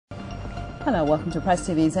Hello, welcome to Press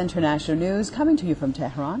TV's International News, coming to you from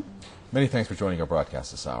Tehran. Many thanks for joining our broadcast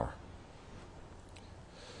this hour.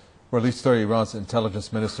 Released story: Iran's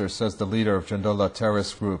intelligence minister says the leader of Jundullah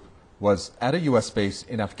terrorist group was at a U.S. base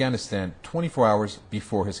in Afghanistan 24 hours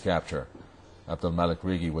before his capture.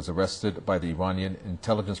 Abdulmalik-Righi was arrested by the Iranian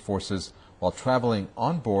intelligence forces while traveling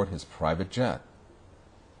on board his private jet.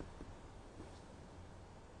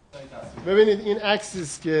 ببینید این عکسی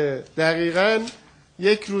است که دقیقاً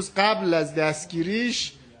یک روز قبل از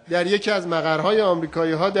دستگیریش در یکی از مقرهای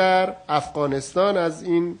آمریکایی‌ها در افغانستان از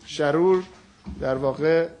این شرور در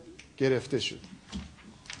واقع گرفته شد.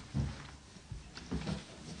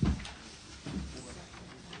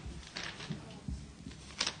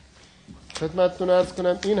 خدمتتون عرض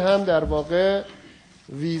کنم این هم در واقع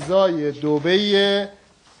ویزای دبی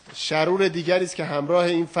شرور دیگری است که همراه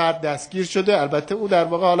این فرد دستگیر شده. البته او در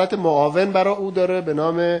واقع حالت معاون برای او داره به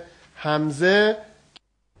نام حمزه.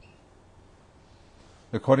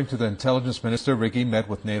 According to the intelligence minister, Righi met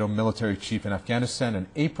with NATO military chief in Afghanistan in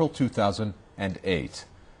April 2008.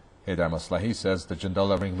 Haydar Maslahi says the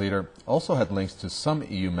Jundullah ringleader also had links to some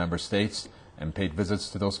EU member states and paid visits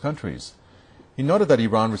to those countries. He noted that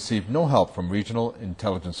Iran received no help from regional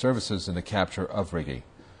intelligence services in the capture of Righi.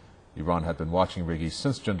 Iran had been watching Righi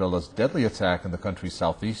since Jundullah's deadly attack in the country's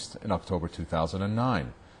southeast in October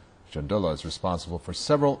 2009. Jundullah is responsible for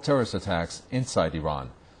several terrorist attacks inside Iran.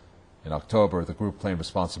 In October, the group claimed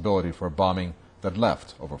responsibility for a bombing that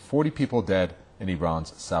left over 40 people dead in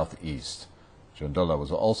Iran's southeast. Jundullah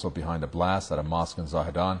was also behind a blast at a mosque in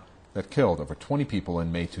Zahedan that killed over 20 people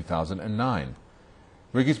in May 2009.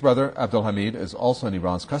 Righi's brother, Abdul Hamid, is also in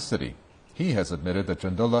Iran's custody. He has admitted that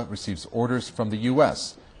Jundullah receives orders from the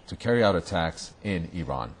U.S. to carry out attacks in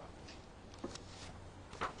Iran.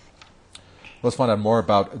 Let's find out more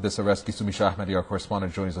about this arrest. Gisu Misha Ahmadi, our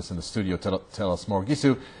correspondent, joins us in the studio. Tell us more.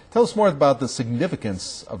 Gisu, tell us more about the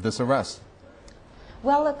significance of this arrest.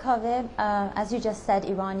 Well, Kaveh, as you just said,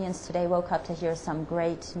 Iranians today woke up to hear some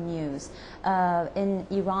great news. In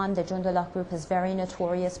Iran, the Jundullah group is very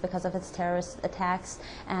notorious because of its terrorist attacks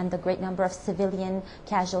and the great number of civilian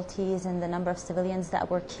casualties and the number of civilians that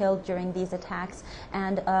were killed during these attacks.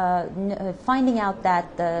 And finding out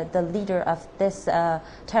that the leader of this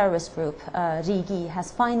terrorist group, Righi,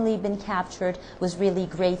 has finally been captured was really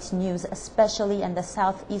great news, especially in the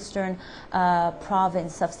southeastern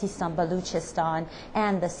province of Sistan Baluchistan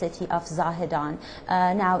and the city of Zahedan.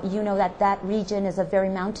 Now, you know that that region is a very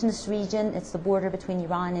mountainous region. It's the border between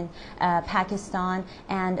Iran and Pakistan,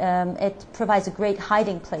 and it provides a great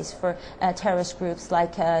hiding place for terrorist groups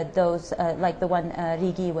like like the one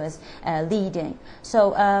Righi was leading.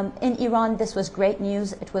 So in Iran, this was great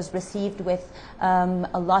news. It was received with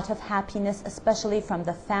a lot of happiness, especially from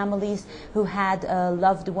the families who had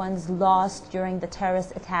loved ones lost during the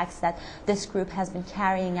terrorist attacks that this group has been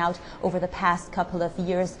carrying out over the past couple of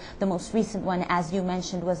years. The most recent one, as you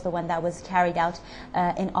mentioned, was the one that was carried out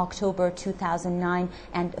in October 2009,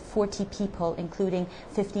 and 40 people, including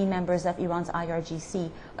 15 members of Iran's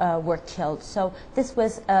IRGC, were killed. So this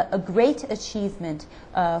was a great achievement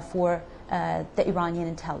for the Iranian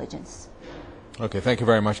intelligence. Okay, thank you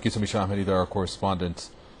very much, Gisu Misha Ahmadi, our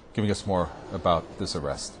correspondent, giving us more about this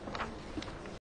arrest.